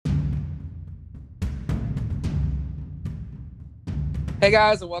Hey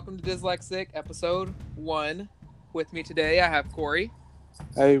guys, and welcome to Dyslexic episode 1. With me today, I have Corey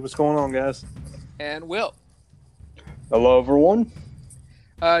Hey, what's going on, guys? and Will. Hello, everyone.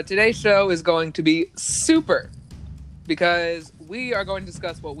 Today's show is going to be super because we are going to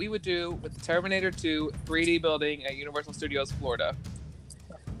discuss what we would do with the Terminator 2 3D building at Universal Studios Florida.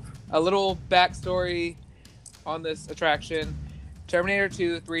 A little backstory on this attraction. Terminator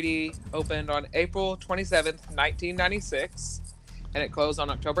 2 3D opened on April 27th, 1996, and it closed on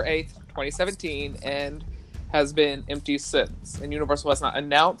October 8th, 2017, and has been empty since. And Universal has not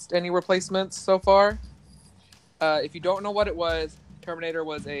announced any replacements so far. If you don't know what it was, Terminator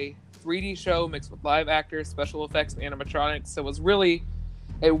was a 3D show mixed with live actors, special effects, and animatronics. So it was really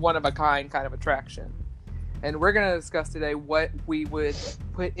a one-of-a-kind kind of attraction. And we're going to discuss today what we would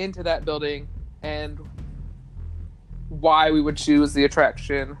put into that building and why we would choose the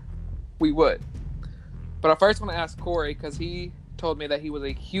attraction we would. But I first want to ask Corey, because he told me that he was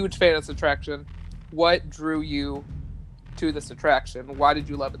a huge fan of this attraction. What drew you to this attraction? Why did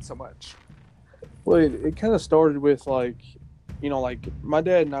you love it so much? Well, it kind of started with like my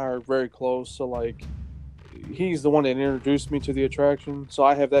dad and I are very close, so like he's the one that introduced me to the attraction, so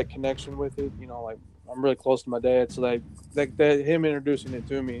I have that connection with it. Like I'm really close to my dad, so that him introducing it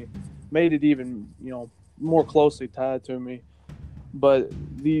to me made it even more closely tied to me. But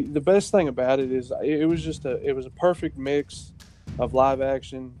the best thing about it is it was a perfect mix of live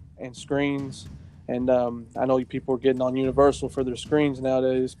action and screens. And I know people are getting on Universal for their screens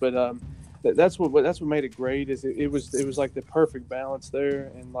nowadays, but that's what made it great. Is it was like the perfect balance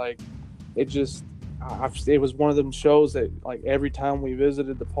there, and like it was one of them shows that like every time we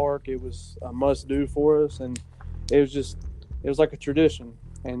visited the park, it was a must do for us, and it was like a tradition,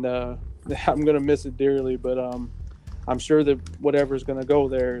 and I'm gonna miss it dearly, but I'm sure that whatever's gonna go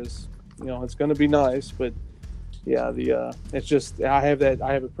there is it's gonna be nice, but yeah, it's just I have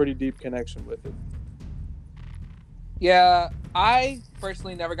a pretty deep connection with it. Yeah, I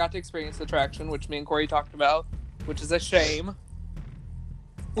personally never got to experience the attraction, which me and Corey talked about, which is a shame.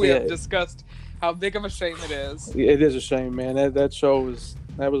 We have discussed how big of a shame it is. It is a shame, man. That show was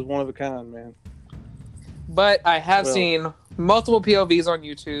one of a kind, man. But I have seen multiple POVs on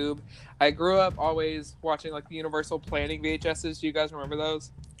YouTube. I grew up always watching like the Universal Planning VHSs. Do you guys remember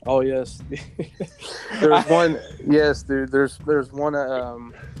those? Oh yes, there's one. Yes, dude. There's one.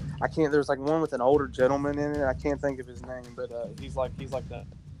 I can't. There's like one with an older gentleman in it. I can't think of his name, but he's like that.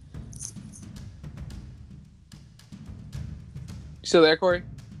 You still there, Corey?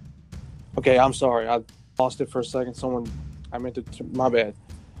 Okay, I'm sorry. I lost it for a second. I meant to. My bad.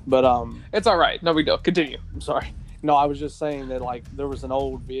 But it's all right. No big deal. Continue. I'm sorry. No, I was just saying that like there was an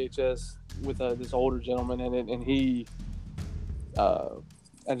old VHS with this older gentleman in it, and he,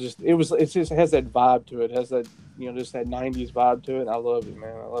 it just has that vibe to it. It has that just that '90s vibe to it. I love it,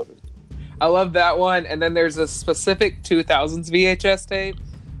 man. I love it. I love that one. And then there's a specific 2000s VHS tape.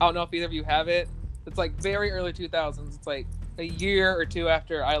 I don't know if either of you have it. It's like very early 2000s. It's like a year or two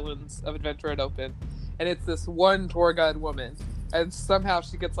after Islands of Adventure had opened, and it's this one tour guide woman, and somehow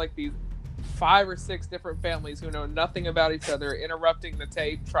she gets like these 5 or 6 different families who know nothing about each other interrupting the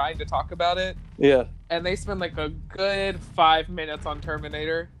tape trying to talk about it. Yeah. And they spend like a good 5 minutes on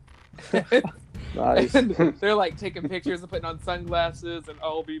Terminator. Nice. And they're like taking pictures and putting on sunglasses and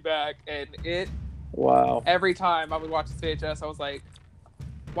I'll be back. And wow. Every time I would watch this VHS, I was like,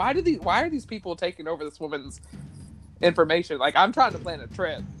 why are these people taking over this woman's information? Like, I'm trying to plan a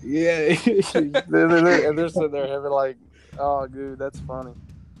trip. Yeah. they're sitting there having like, oh dude, that's funny.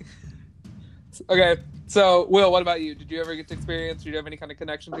 Okay, so Will, what about you? Did you ever get to experience? Did you have any kind of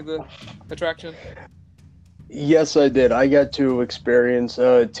connection to the attraction? Yes, I did. I got to experience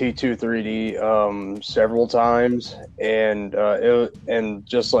T2 3D several times, and and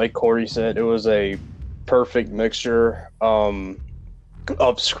just like Corey said, it was a perfect mixture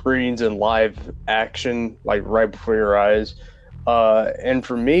of screens and live action, like right before your eyes. And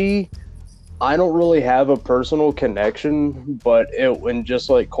for me, I don't really have a personal connection, but and just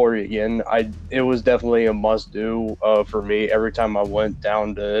like Corey again, it was definitely a must do for me every time I went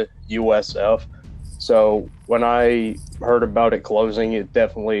down to USF. So when I heard about it closing, it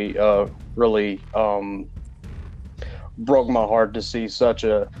definitely really broke my heart to see such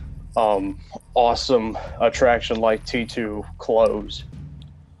a awesome attraction like T2 close.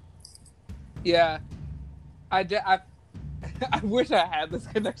 Yeah, I wish I had this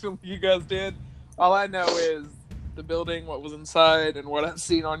connection you guys did. All I know is the building, what was inside, and what I've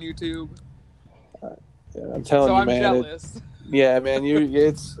seen on YouTube. Yeah, I'm telling you, man. I'm jealous. Yeah, man.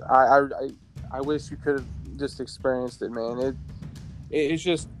 I wish you could have just experienced it, man. It's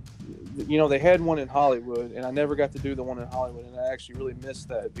just you know, they had one in Hollywood, and I never got to do the one in Hollywood, and I actually really missed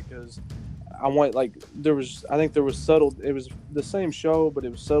that because I went like I think there was subtle. It was the same show, but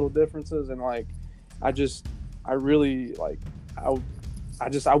it was subtle differences, and like I really like I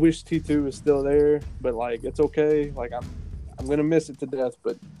wish T2 was still there, but like it's okay. Like I'm gonna miss it to death,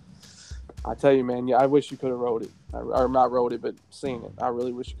 but I tell you, man, yeah, I wish you could have wrote it, or not wrote it, but seen it. I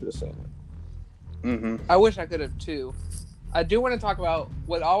really wish you could have seen it. Mm-hmm. I wish I could have too. I do want to talk about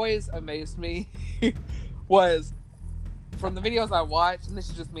what always amazed me was from the videos I watched, and this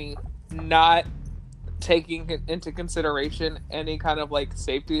is just me not taking into consideration any kind of like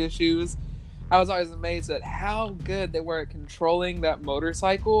safety issues. I was always amazed at how good they were at controlling that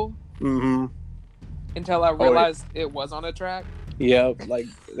motorcycle until I realized it was on a track. Yeah, like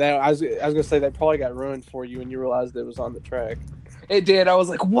that. I was gonna say that probably got ruined for you when you realized it was on the track. It did. I was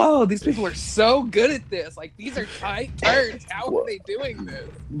like, whoa, these people are so good at this. Like, these are tight turns. How are they doing this?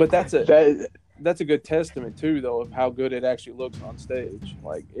 But that's a good testament too, though, of how good it actually looks on stage.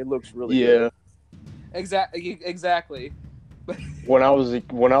 Like, it looks really good. Exactly. When I was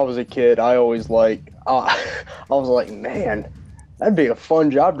a kid, I always I was like, man, that'd be a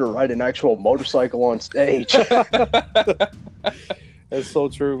fun job to ride an actual motorcycle on stage. That's so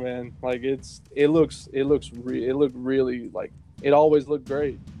true, man. Like, it looked really like it always looked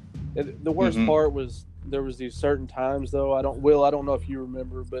great. The worst part was there was these certain times though. I don't know if you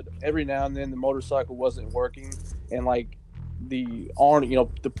remember, but every now and then the motorcycle wasn't working, and like the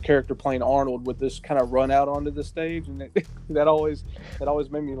character playing Arnold would just kind of run out onto the stage, and that always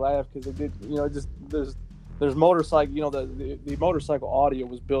made me laugh because it did, just there's motorcycle, the motorcycle audio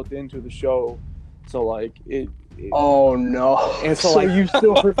was built into the show, so like it oh no! And so like you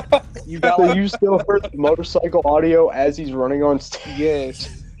still heard, you still heard the motorcycle audio as he's running on stage.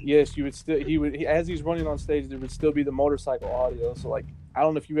 Yes, as he's running on stage, there would still be the motorcycle audio. So like, I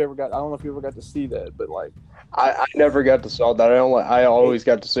don't know if you ever got to see that, but like, I never got to saw that. I always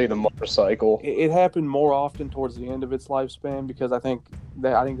got to see the motorcycle. It happened more often towards the end of its lifespan because I think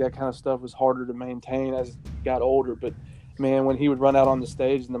that kind of stuff was harder to maintain as it got older. But man, when he would run out on the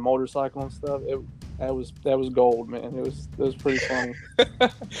stage and the motorcycle and stuff, that was gold, man. It was pretty funny.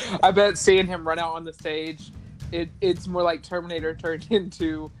 I bet seeing him run out on the stage, it's more like Terminator turned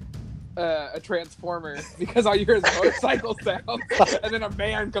into a transformer because all you hear is motorcycle sound, and then a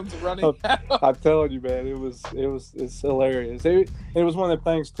man comes running out. I'm telling you, man, it's hilarious. It was one of the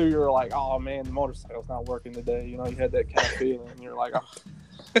things too. You're like, oh man, the motorcycle's not working today. You had that kind of feeling. And you're like, oh.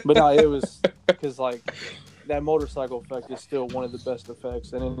 But no, it was because like that motorcycle effect is still one of the best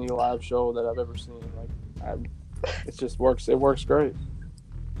effects in any live show that I've ever seen. Like, it just works. It works great.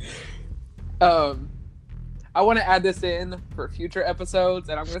 I want to add this in for future episodes,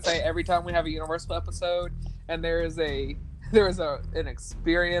 and I'm going to say every time we have a Universal episode, and there is an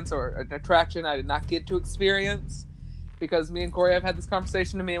experience or an attraction I did not get to experience, because me and Corey have had this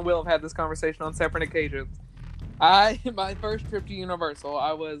conversation, and me and Will have had this conversation on separate occasions. My first trip to Universal,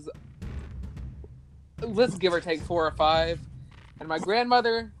 I was, let's give or take 4 or 5, and my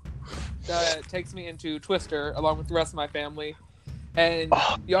grandmother takes me into Twister along with the rest of my family. And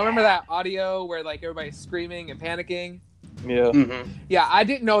y'all remember that audio where like everybody's screaming and panicking? Yeah. Yeah, I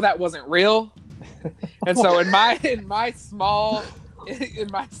didn't know that wasn't real. And so in my small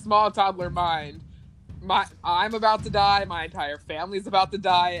toddler mind, I'm about to die, my entire family's about to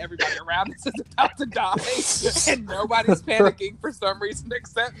die, everybody around us is about to die, and nobody's panicking for some reason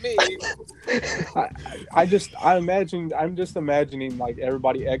except me. I'm just imagining like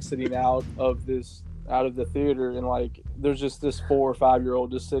everybody exiting out of the theater, and like there's just this 4 or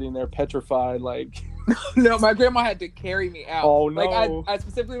 5-year-old just sitting there petrified, like no, my grandma had to carry me out. Oh no. Like I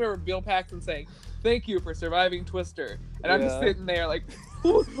specifically remember Bill Paxton saying, "Thank you for surviving Twister," and I'm just sitting there like,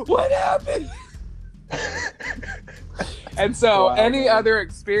 what happened? And so any other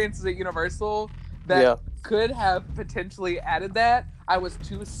experiences at Universal that could have potentially added that, I was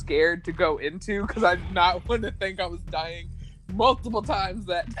too scared to go into because I did not want to think I was dying multiple times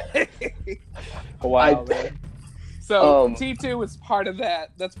that day. Wow, man. So T2 was part of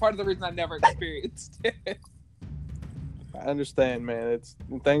that. That's part of the reason I never experienced it. I understand, man.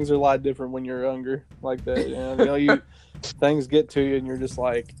 Things are a lot different when you're younger like that. Things get to you and you're just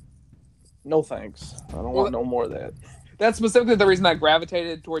like, no thanks. I don't want no more of that. That's specifically the reason I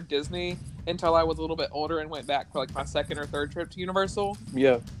gravitated toward Disney until I was a little bit older and went back for like my second or third trip to Universal.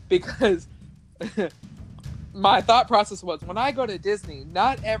 Yeah. Because my thought process was, when I go to Disney,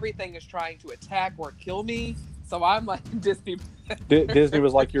 not everything is trying to attack or kill me. So I'm like Disney. Disney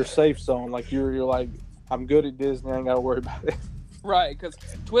was like your safe zone. Like you're like, I'm good at Disney. I ain't got to worry about it. Right, because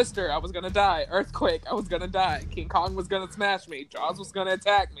Twister, I was going to die. Earthquake, I was going to die. King Kong was going to smash me. Jaws was going to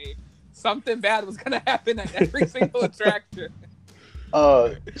attack me. something bad was going to happen at every single attraction.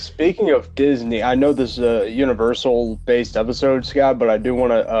 Speaking of Disney, I know this is a Universal-based episode, Scott, but I do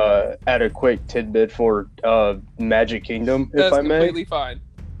want to add a quick tidbit for Magic Kingdom, if I may. That's completely fine.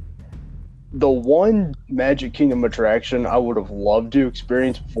 The one Magic Kingdom attraction I would have loved to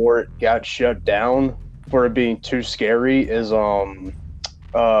experience before it got shut down for it being too scary is what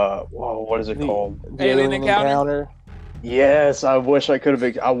is it called? Alien Encounter? Yes, I wish I could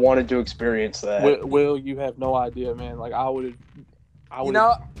have. I wanted to experience that. Will, you have no idea, man. Like I would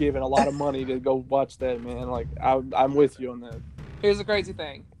have given a lot of money to go watch that, man. Like I'm with you on that. Here's the crazy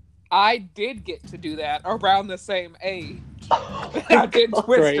thing. I did get to do that around the same age. I did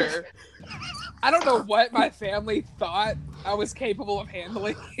Twister. I don't know what my family thought I was capable of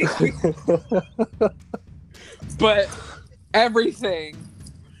handling. But everything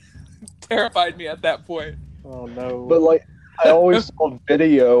terrified me at that point. Oh no. But like I always saw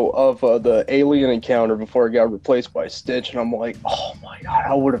video of the Alien Encounter before it got replaced by Stitch, and I'm like, oh my god,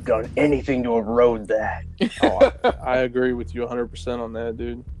 I would have done anything to erode that. I agree with you 100% on that,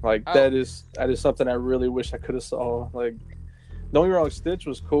 dude. Like that is something I really wish I could have saw. Like, don't get me wrong, Stitch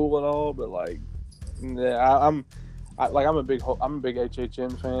was cool and all, but like, yeah, I'm a big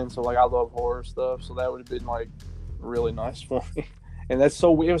HHN fan, so like I love horror stuff, so that would have been like really nice for me. And it was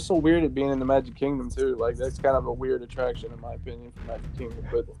so weird it being in the Magic Kingdom too. Like that's kind of a weird attraction in my opinion for Magic Kingdom.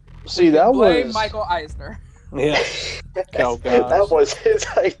 But see, that blame was Michael Eisner. Yeah. Oh gosh. That was his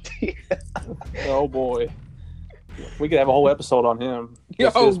idea. Oh boy. We could have a whole episode on him.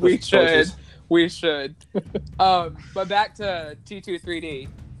 We should. But back to T2 3D.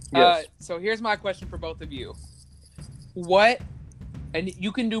 Yes. So here's my question for both of you. And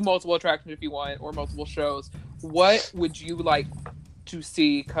you can do multiple attractions if you want, or multiple shows. What would you like to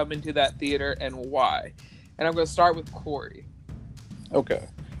see come into that theater, and why? And I'm going to start with Corey. Okay.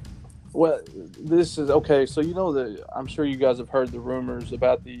 Well, this is okay. So I'm sure you guys have heard the rumors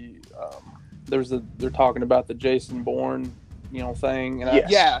about they're talking about the Jason Bourne, thing. And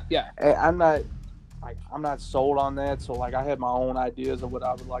yeah. I'm not sold on that. So like I have my own ideas of what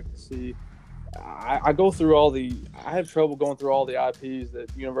I would like to see. I have trouble going through all the IPs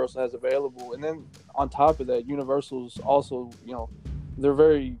that Universal has available, and then on top of that, Universal's also, they're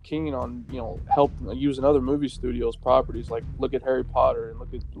very keen on, using other movie studios properties. Like look at Harry Potter and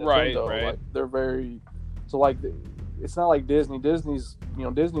look at Nintendo. Right. Like they're very, so like it's not like Disney. Disney's,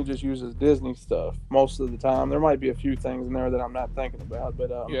 Disney just uses Disney stuff most of the time. There might be a few things in there that I'm not thinking about,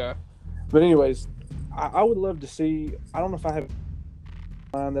 but yeah. But anyways, I would love to see. I don't know if I have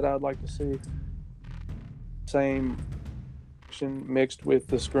that I would like to see. Same mixed with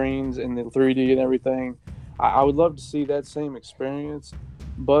the screens and the 3D and everything. I would love to see that same experience,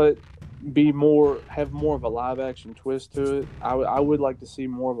 but have more of a live action twist to it. I would like to see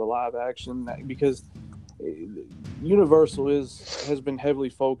more of a live action, because Universal has been heavily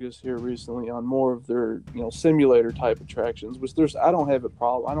focused here recently on more of their simulator type attractions, which I don't have a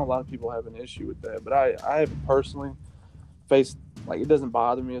problem. I know a lot of people have an issue with that, but I haven't personally faced, like, it doesn't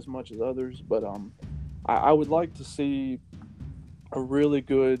bother me as much as others. But I would like to see a really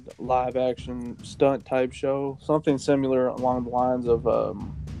good live action stunt type show, something similar along the lines of let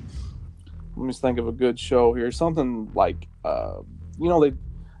me think of a good show here, something like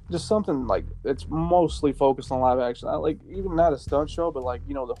something like it's mostly focused on live action. Like even not a stunt show, but like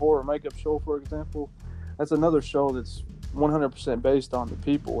the horror makeup show, for example. That's another show that's 100% based on the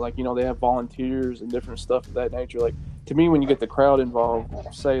people. Like they have volunteers and different stuff of that nature. Like to me, when you get the crowd involved,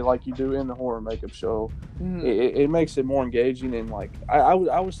 say like you do in the horror makeup show, it makes it more engaging. And like I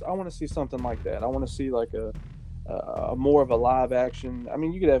want to see something like that. I want to see like a more of a live action. I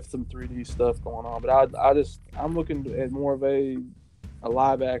mean, you could have some 3D stuff going on, but I'm looking at more of a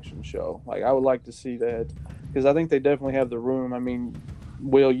live action show. Like I would like to see that, because I think they definitely have the room. I mean,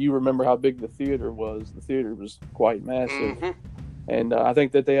 Will, you remember how big the theater was? The theater was quite massive, and I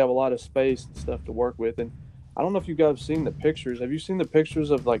think that they have a lot of space and stuff to work with. And I don't know if you guys have seen the pictures. Have you seen the pictures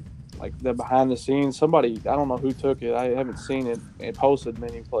of like the behind the scenes? Somebody, I don't know who took it. I haven't seen it and posted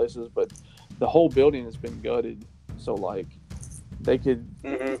many places, but the whole building has been gutted. So like they could,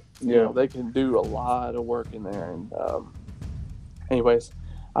 they can do a lot of work in there. And anyways,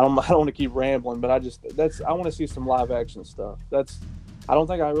 I don't want to keep rambling, but I want to see some live action stuff. I don't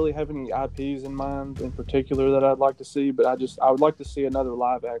think I really have any IPs in mind in particular that I'd like to see, but I would like to see another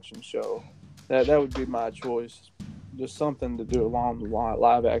live action show. That would be my choice. Just something to do along the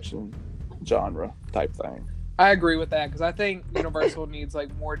live action genre type thing. I agree with that, because I think Universal needs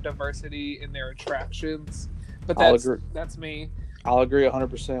like more diversity in their attractions. But that's me. I'll agree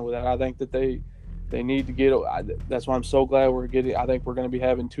 100% with that. I think that they need to get. That's why I'm so glad we're getting. I think we're going to be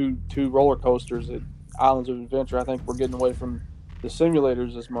having two roller coasters at Islands of Adventure. I think we're getting away from the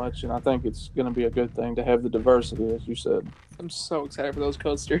simulators as much, and I think it's going to be a good thing to have the diversity, as you said. I'm so excited for those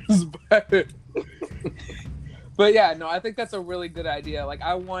coasters, but yeah, no, I think that's a really good idea. Like,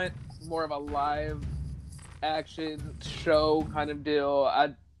 I want more of a live action show kind of deal.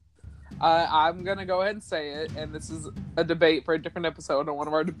 I'm gonna go ahead and say it, and this is a debate for a different episode on one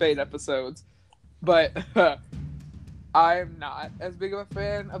of our debate episodes, but I'm not as big of a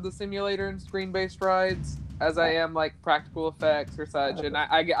fan of the simulator and screen-based rides as I am like practical effects or such, and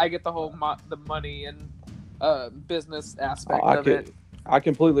I get the whole the money and business aspect of it. I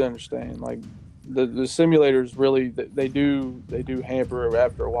completely understand. Like the simulators really they do hamper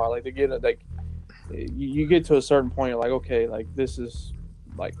after a while. Like you get to a certain point, you're like, okay, like this is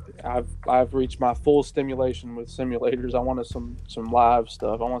like I've reached my full stimulation with simulators. I wanted some live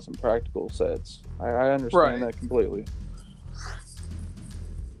stuff. I want some practical sets. I understand that completely.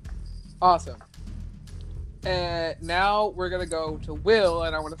 Awesome. And now we're gonna go to Will,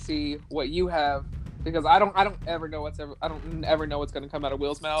 and I want to see what you have, because I don't ever know what's gonna come out of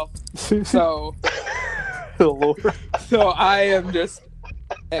Will's mouth. So, oh, Lord. So I am just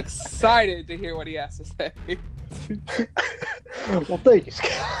excited to hear what he has to say. Well, thank you,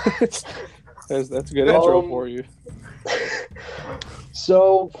 Scott. That's a good intro for you.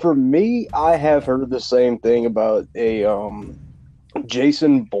 So for me, I have heard the same thing about a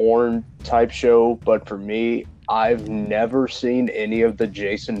Jason Bourne type show, but for me, I've never seen any of the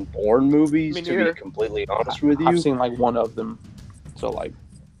Jason Bourne movies, to be completely honest with you. I've seen like one of them, so like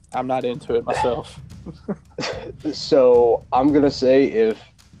I'm not into it myself. So I'm gonna say if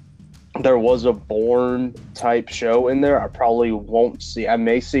there was a Bourne type show in there, I probably won't see. I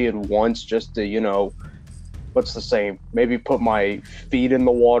may see it once just to, you know, what's the saying? Maybe put my feet in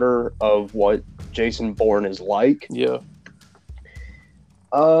the water of what Jason Bourne is like. Yeah.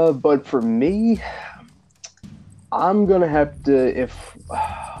 But for me, I'm gonna have to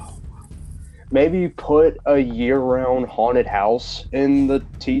maybe put a year-round haunted house in the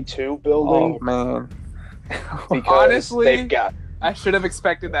T2 building. Oh man! Because honestly, they've got. I should have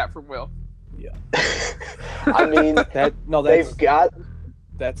expected that from Will. Yeah. I mean, they've got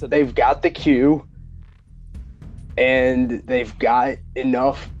the queue, and they've got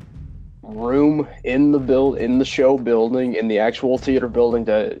enough room in the show building, in the actual theater building,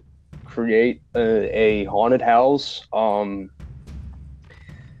 to create a haunted house.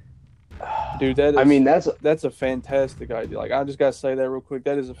 Dude, that's a fantastic idea. Like, I just gotta say that real quick.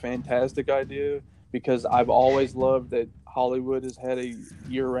 That is a fantastic idea, because I've always loved that Hollywood has had a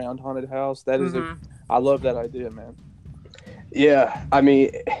year-round haunted house. That is I love that idea, man. Yeah, I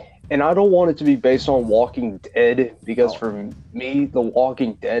mean, and I don't want it to be based on Walking Dead, because for me, The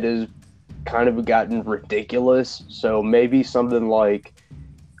Walking Dead has kind of gotten ridiculous. So maybe something like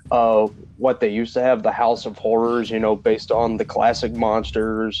what they used to have, the House of Horrors, you know, based on the classic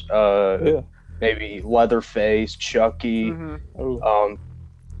monsters. Maybe Leatherface, Chucky.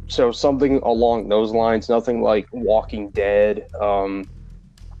 So something along those lines. Nothing like Walking Dead.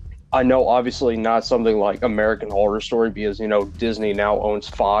 I know, obviously, not something like American Horror Story, because, you know, Disney now owns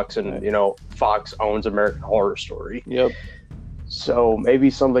Fox, and, you know, Fox owns American Horror Story. Yep. So maybe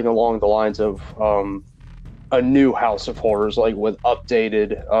something along the lines of a new House of Horrors, like with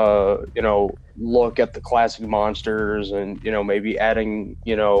updated, you know, look at the classic monsters, and, you know, maybe adding,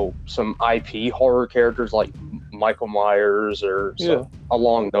 you know, some IP horror characters like Michael Myers or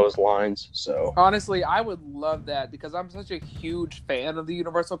along those lines. So honestly, I would love that, because I'm such a huge fan of the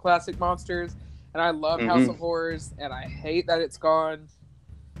Universal Classic Monsters, and I love House of Horrors, and I hate that it's gone.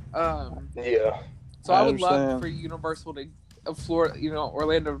 So I would love for Universal Florida, you know,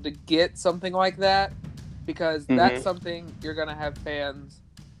 Orlando, to get something like that, because that's something you're gonna have fans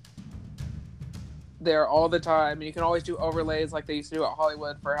there all the time, and you can always do overlays like they used to do at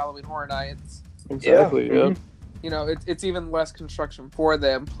Hollywood for Halloween Horror Nights. Exactly. Yeah. You know, it's even less construction for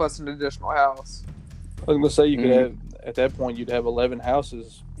them, plus an additional house. I was gonna say, you could have, at that point, you'd have 11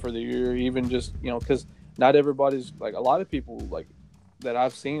 houses for the year, even just, you know, because not everybody's, like, a lot of people like that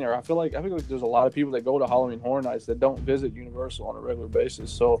I've seen, or I feel like there's a lot of people that go to Halloween Horror Nights that don't visit Universal on a regular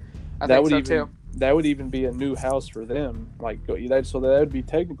basis. So that would even be a new house for them. Like, so that would be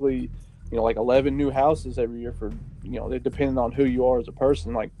technically, you know, like 11 new houses every year for, you know, depending on who you are as a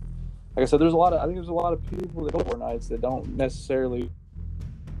person. Like I said, I think there's a lot of people that go to Horror Nights that don't necessarily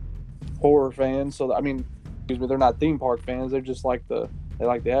horror fans. So, I mean, excuse me, they're not theme park fans. They're just like they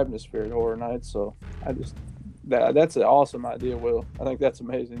like the atmosphere at Horror Nights. So that's an awesome idea, Will. I think that's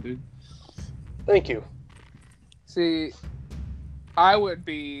amazing, dude. Thank you. See, I would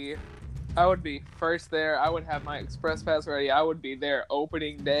be I would be first there. I would have my express pass ready. I would be there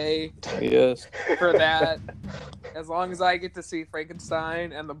opening day Yes. for that. As long as I get to see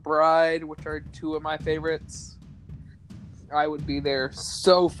Frankenstein and The Bride, which are two of my favorites, I would be there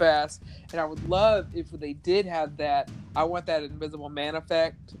so fast. And I would love if they did have that. I want that Invisible Man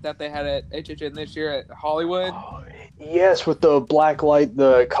effect that they had at HHN this year at Hollywood. Yes, with the black light,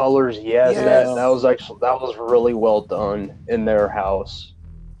 the colors. Yes, Yes. that was really well done in their house.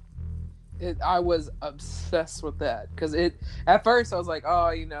 I was obsessed with that because at first I was like,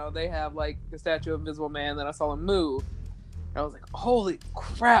 oh, they have like the statue of Invisible Man. Then I saw him move. And I was like, holy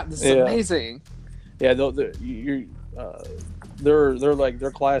crap, this is amazing. Yeah, they're like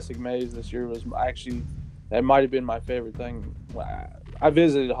their classic maze this year was actually, that might have been my favorite thing. I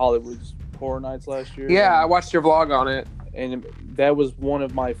visited Hollywood's Horror Nights last year. Yeah, I watched your vlog on it, and that was one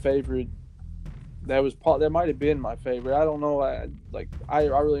of my favorite. That might have been my favorite. I don't know. I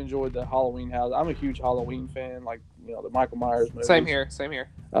really enjoyed the Halloween house. I'm a huge Halloween fan. Like the Michael Myers movies. Same here.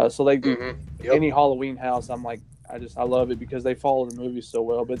 So any Halloween house, I'm like, I love it because they follow the movies so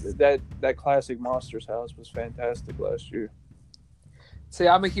well. But that classic Monsters house was fantastic last year. See,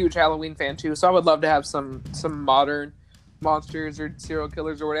 I'm a huge Halloween fan too, so I would love to have some modern monsters or serial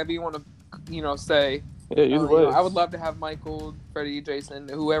killers or whatever you want to say. Yeah, either way. I would love to have Michael, Freddy, Jason,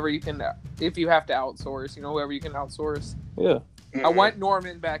 whoever you can, if you have to outsource, whoever you can outsource. Yeah. I want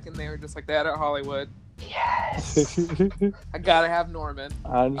Norman back in there just like that at Hollywood. Yes. I gotta have Norman.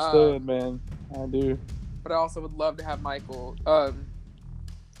 I understand, man. I do. But I also would love to have Michael. I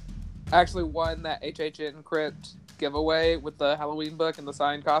actually won that HHN Crypt giveaway with the Halloween book and the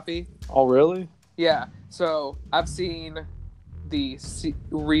signed copy. Oh, really? Yeah. So I've seen the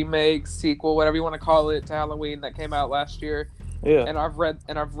remake, sequel, whatever you want to call it, to Halloween that came out last year. Yeah. And I've read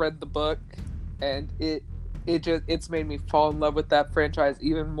the book, and it's made me fall in love with that franchise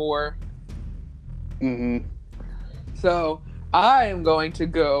even more. Mm-hmm. So I am going to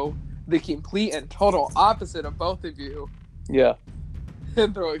go the complete and total opposite of both of you. Yeah.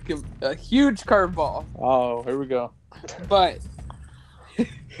 And throw a huge curveball. Oh, here we go. But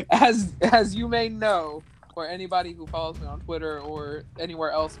as you may know, or anybody who follows me on Twitter or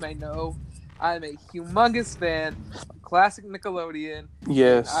anywhere else may know, I'm a humongous fan of classic Nickelodeon.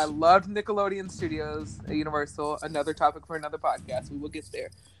 Yes. I loved Nickelodeon Studios at Universal. Another topic for another podcast. We will get there.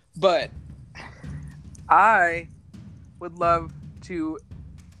 But I would love to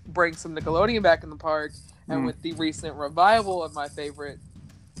bring some Nickelodeon back in the park. And with the recent revival of my favorite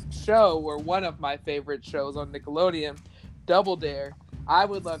show, or one of my favorite shows on Nickelodeon, Double Dare, I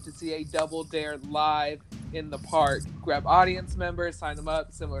would love to see a Double Dare live in the park. Grab audience members, sign them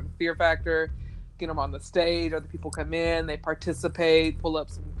up, similar to Fear Factor, get them on the stage. Other people come in, they participate, pull up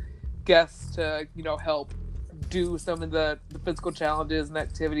some guests to, help do some of the physical challenges and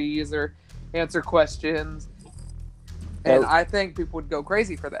activities or answer questions. And I think people would go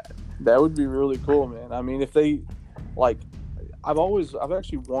crazy for that. That would be really cool, man. I mean, if they, I've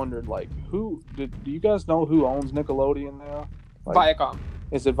actually wondered, do you guys know who owns Nickelodeon now? Viacom.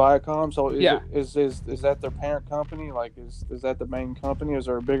 Is it Viacom? So is that their parent company? Is that the main company, or is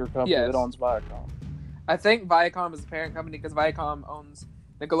there a bigger company that owns Viacom? I think Viacom is the parent company because Viacom owns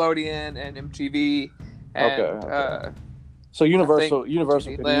Nickelodeon and MTV. And, okay. So Universal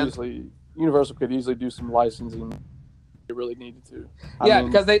could easily do some licensing. They really needed to.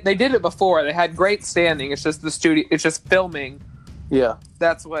 Because they did it before. They had great standing. It's just the studio. It's just filming. Yeah.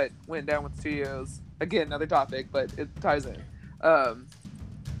 That's what went down with studios. Again, another topic, but it ties in.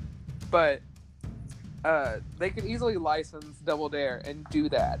 But they could easily license Double Dare and do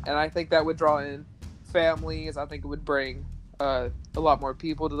that, and I think that would draw in families. I think it would bring a lot more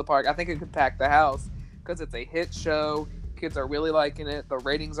people to the park. I think it could pack the house because it's a hit show. Kids are really liking it. The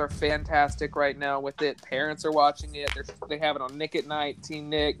ratings are fantastic right now with it. Parents are watching it. They have it on Nick at Night, Teen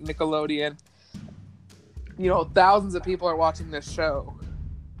Nick, Nickelodeon. Thousands of people are watching this show.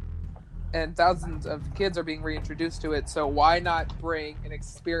 And thousands of kids are being reintroduced to it. So why not bring an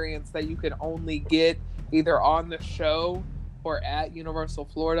experience that you can only get either on the show or at Universal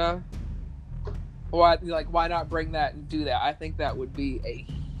Florida? Why not bring that and do that? I think that would be a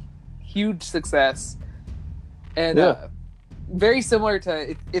huge success. And very similar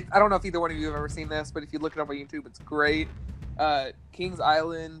to, if I don't know if either one of you have ever seen this, but if you look it up on YouTube, it's great. Kings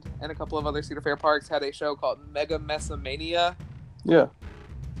Island and a couple of other Cedar Fair parks had a show called Mega Messamania. Yeah.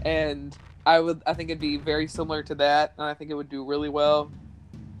 And I think it'd be very similar to that, and I think it would do really well.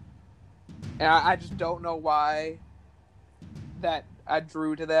 And I just don't know why that I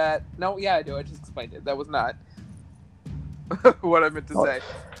drew to that. No, yeah, I do. I just explained it. That was not what I meant to say.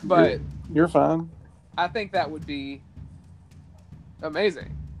 But you're fine. I think that would be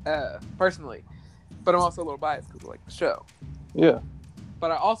amazing. personally, but I'm also a little biased because I like the show. Yeah.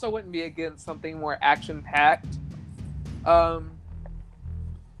 But I also wouldn't be against something more action packed. I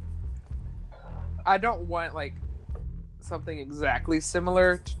don't want like something exactly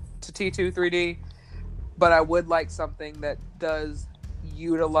similar to T2 3D, but I would like something that does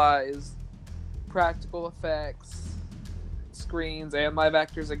utilize practical effects, screens, and live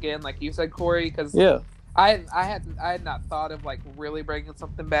actors again, like you said, Corey. Because Yeah. I had not thought of like really bringing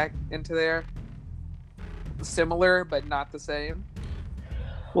something back into there, similar but not the same.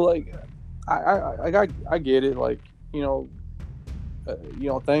 Well, like I get it. Like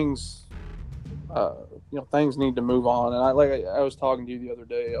things. Things need to move on, and I was talking to you the other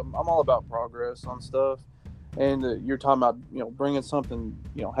day. I'm all about progress on stuff, and you're talking about bringing something,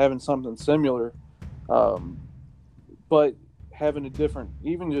 having something similar, but having a different,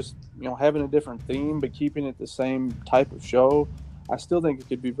 even just having a different theme, but keeping it the same type of show. I still think it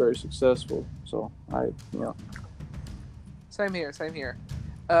could be very successful. So Same here.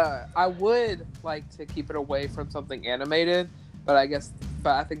 I would like to keep it away from something animated, but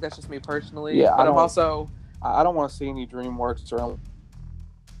I think that's just me personally. Yeah, but I don't want to see any DreamWorks or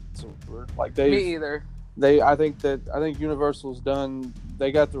like me either. I think Universal's done.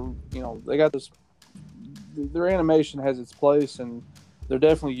 They got this. Their animation has its place, and they're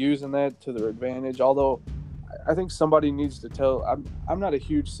definitely using that to their advantage. Although I think somebody needs to tell. I'm not a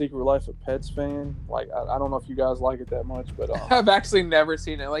huge Secret Life of Pets fan. Like I don't know if you guys like it that much, but I've actually never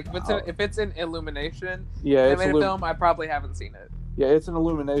seen it. Like if it's in Illumination, animated film, I probably haven't seen it. Yeah, it's an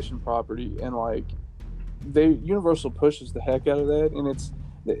Illumination property, and like Universal pushes the heck out of that, and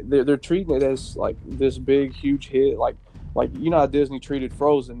they're treating it as like this big, huge hit. Like how Disney treated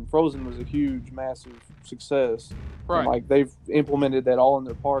Frozen. Frozen was a huge, massive success. Right. And, like they've implemented that all in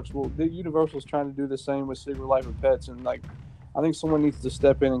their parks. Well, the Universal's trying to do the same with Secret Life of Pets, and like I think someone needs to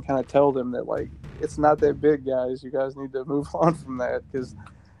step in and kind of tell them that like it's not that big, guys. You guys need to move on from that because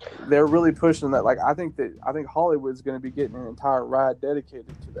they're really pushing that. Like I think Hollywood's going to be getting an entire ride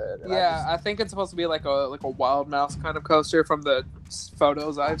dedicated to that. And I think it's supposed to be like a Wild Mouse kind of coaster from the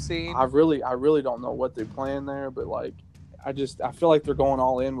photos I've seen. I really don't know what they plan there, but like I feel like they're going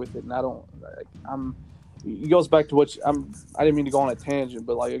all in with it, and it goes back to I didn't mean to go on a tangent,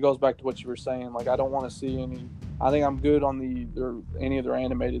 but like it goes back to what you were saying. Like I don't want to see any. I think I'm good on any of their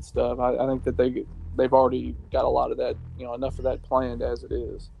animated stuff. I think that they've already got a lot of that, enough of that planned as it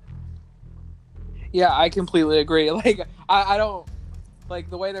is. Yeah, I completely agree. Like I don't like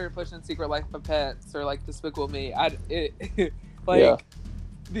the way they're pushing Secret Life of Pets or like Despicable Me.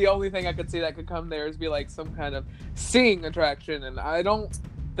 The only thing I could see that could come there is be like some kind of singing attraction, and I don't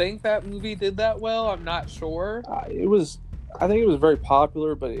think that movie did that well. I'm not sure. I think it was very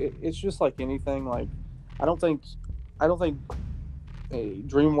popular, but it's just like anything. Like I don't think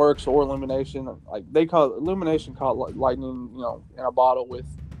DreamWorks or Illumination, like Illumination caught lightning, in a bottle with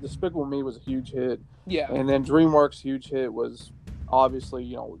Despicable Me was a huge hit. Yeah. And then DreamWorks' huge hit was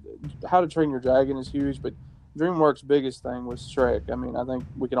obviously, How to Train Your Dragon is huge, but DreamWorks' biggest thing was Shrek. I mean, I think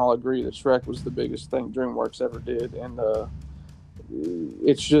we can all agree that Shrek was the biggest thing DreamWorks ever did, and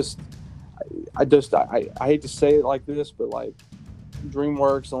it's just, I hate to say it like this, but like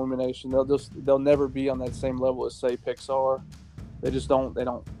DreamWorks, Illumination, they'll never be on that same level as say Pixar. They just don't. They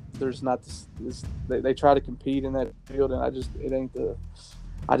don't. There's not this. They try to compete in that field, and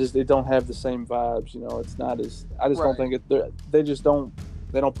it don't have the same vibes. It's not as. I just don't think it. They just don't.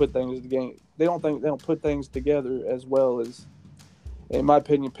 They don't put things together. They don't put things together as well as, in my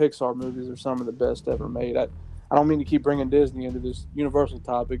opinion, Pixar movies are some of the best ever made. I don't mean to keep bringing Disney into this Universal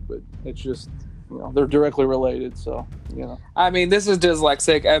topic, but it's just, they're directly related. So, I mean, this is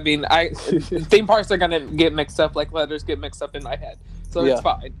dyslexic. I mean, theme parks are going to get mixed up like letters get mixed up in my head. So it's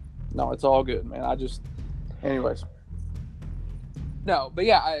fine. No, it's all good, man. Anyways. No, but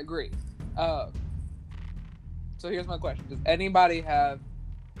yeah, I agree. So here's my question. Does anybody have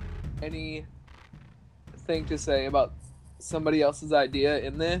anything to say about somebody else's idea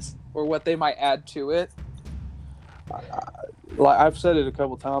in this or what they might add to it? Like I've said it a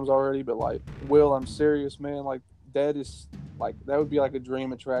couple times already, but like, Will, I'm serious, man. Like that would be like a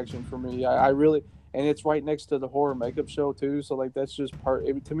dream attraction for me. I really, and it's right next to the horror makeup show too. So like that's just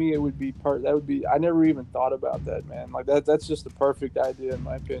to me, it would be I never even thought about that, man. Like that's just the perfect idea in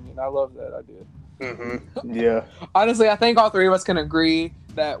my opinion. I love that idea. Mm-hmm. Yeah. Honestly, I think all three of us can agree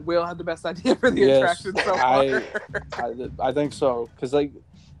that Will had the best idea for the attraction so far. I think so, because like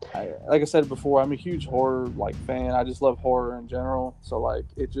I said before, I'm a huge horror fan. I just love horror in general. So like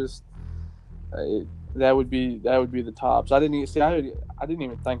it just that would be the tops. I didn't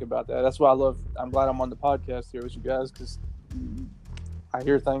even think about that. That's why I'm glad I'm on the podcast here with you guys, because I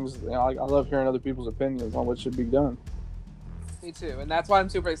hear things. I love hearing other people's opinions on what should be done. Me too, and that's why I'm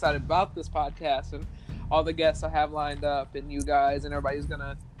super excited about this podcast and all the guests I have lined up, and you guys, and everybody's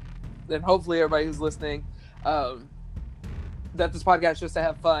gonna, and hopefully everybody who's listening, that this podcast is just to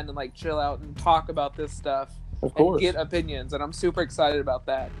have fun and like chill out and talk about this stuff Of course. and get opinions, and I'm super excited about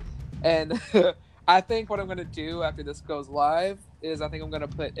that. And I think what I'm gonna do after this goes live is I think I'm gonna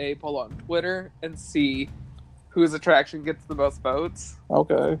put a poll on Twitter and see whose attraction gets the most votes.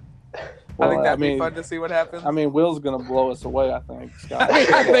 Okay. I think that'd be fun to see what happens. I mean, Will's gonna blow us away. I think. Scott.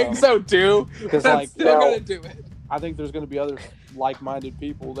 I think so too. Because I'm like, still gonna do it. I think there's gonna be other like-minded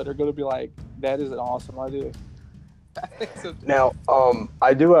people that are gonna be like, "That is an awesome idea." I think so too. Now,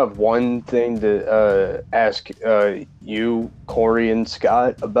 I do have one thing to ask you, Corey, and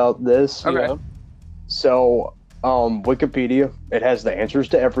Scott about this. Okay. Yeah. So, Wikipedia, it has the answers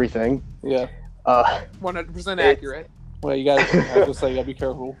to everything. Yeah. 100% accurate. Well, you gotta. I was gonna say, you gotta be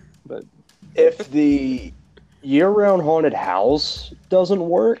careful. But If the year-round haunted house doesn't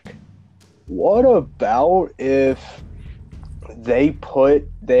work, what about if they put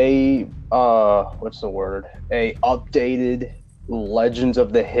what's the word? A updated Legends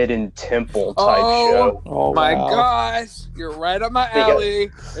of the Hidden Temple type show. oh My wow. gosh, you're right up my Because-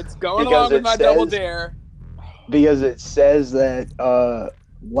 alley. It's going because along with it my double says- dare. Because it says that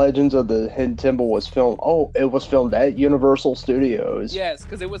Legends of the Hidden Temple was filmed. Oh, it was filmed at Universal Studios Yes,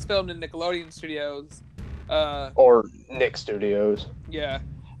 because it was filmed in Nickelodeon Studios. or Nick Studios. Yeah.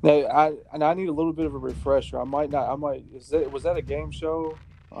 No, I need a little bit of a refresher. I might not. I might. Was that a game show?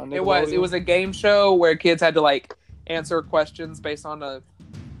 On It was. It Nickelodeon? was a game show where kids had to like answer questions based on a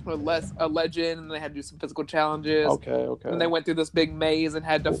legend, and they had to do some physical challenges. Okay. And they went through this big maze and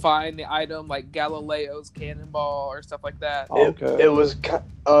had to find the item, like Galileo's cannonball or stuff like that. Okay. It was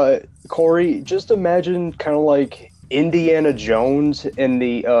Corey. Just imagine kind of like Indiana Jones in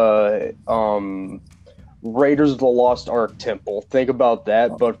the Raiders of the Lost Ark Temple. Think about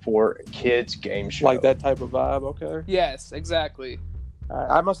that, but for kids game show. Like that type of vibe. Okay. Yes, exactly.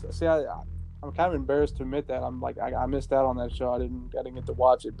 I must see. I'm kind of embarrassed to admit that. I'm like I missed out on that show. I didn't get to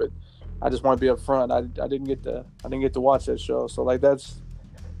watch it, but I just want to be upfront. I didn't get to watch that show. So like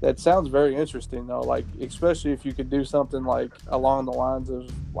that sounds very interesting though. Like especially if you could do something like along the lines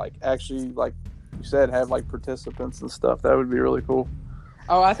of like actually like you said have like participants and stuff. That would be really cool.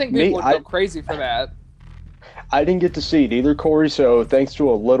 Oh, I think people would go crazy for that. I didn't get to see it either, Corey. So thanks to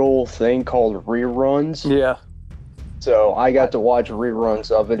a little thing called reruns. Yeah. So I got to watch reruns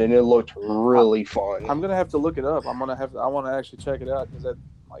of it, and it looked really fun. I'm gonna have to look it up. I want to actually check it out because that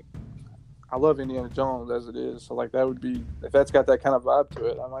like I love Indiana Jones as it is. So like that would be if that's got that kind of vibe to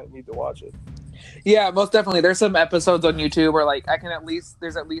it, I might need to watch it. Yeah, most definitely. There's some episodes on YouTube where like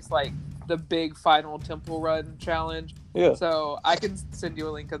there's at least like the big final temple run challenge. Yeah. So I can send you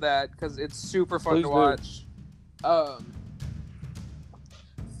a link of that because it's super fun Please to do. watch.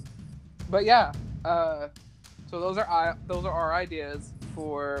 But yeah, so those are our ideas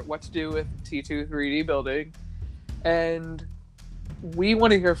for what to do with T2 3D building, and we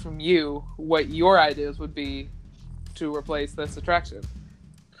want to hear from you what your ideas would be to replace this attraction.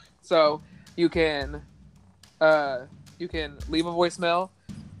 So you can leave a voicemail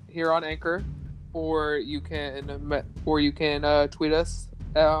here on Anchor, or you can tweet us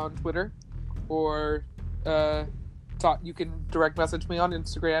on Twitter, or you can direct message me on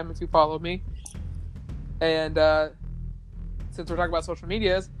Instagram if you follow me. And since we're talking about social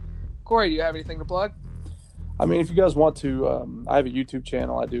medias, Corey, do you have anything to plug? I mean, if you guys want to, I have a YouTube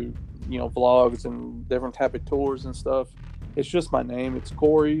channel. I do, vlogs and different type of tours and stuff. It's just my name. It's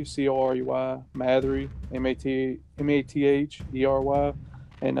Corey, Corey, Mathery, Mathery,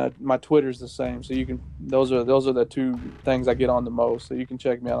 and my Twitter's the same. So you can. Those are the two things I get on the most. So you can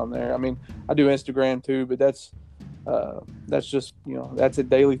check me out on there. I mean, I do Instagram too, but that's just that's a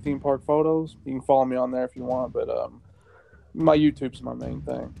daily theme park photos. You can follow me on there if you want, but my YouTube's my main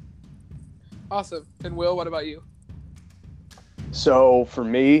thing. Awesome. And Will, what about you? So for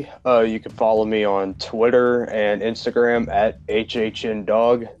me, you can follow me on Twitter and Instagram at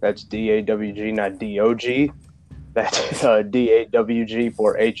HHNDog. That's DAWG, not DOG. That's DAWG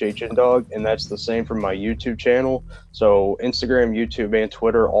for HHNDog, and that's the same for my YouTube channel. So Instagram, YouTube, and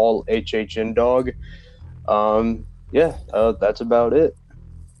Twitter, all HHNDog. That's about it.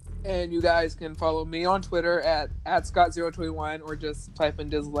 And you guys can follow me on Twitter at Scott021, or just type in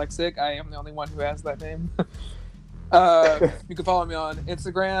Dyslexic. I am the only one who has that name. You can follow me on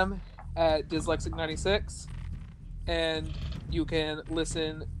Instagram at Dyslexic96. And you can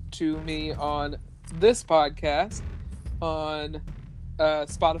listen to me on this podcast on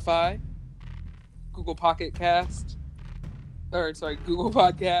Spotify, Google Pocket Cast, Google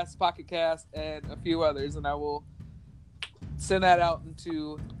Podcasts, Pocket Cast, and a few others, and I will send that out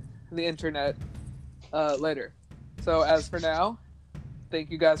into the internet later. So as for now,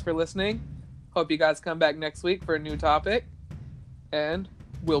 thank you guys for listening. Hope you guys come back next week for a new topic, and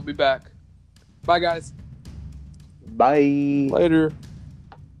we'll be back. Bye, guys. Bye. Later.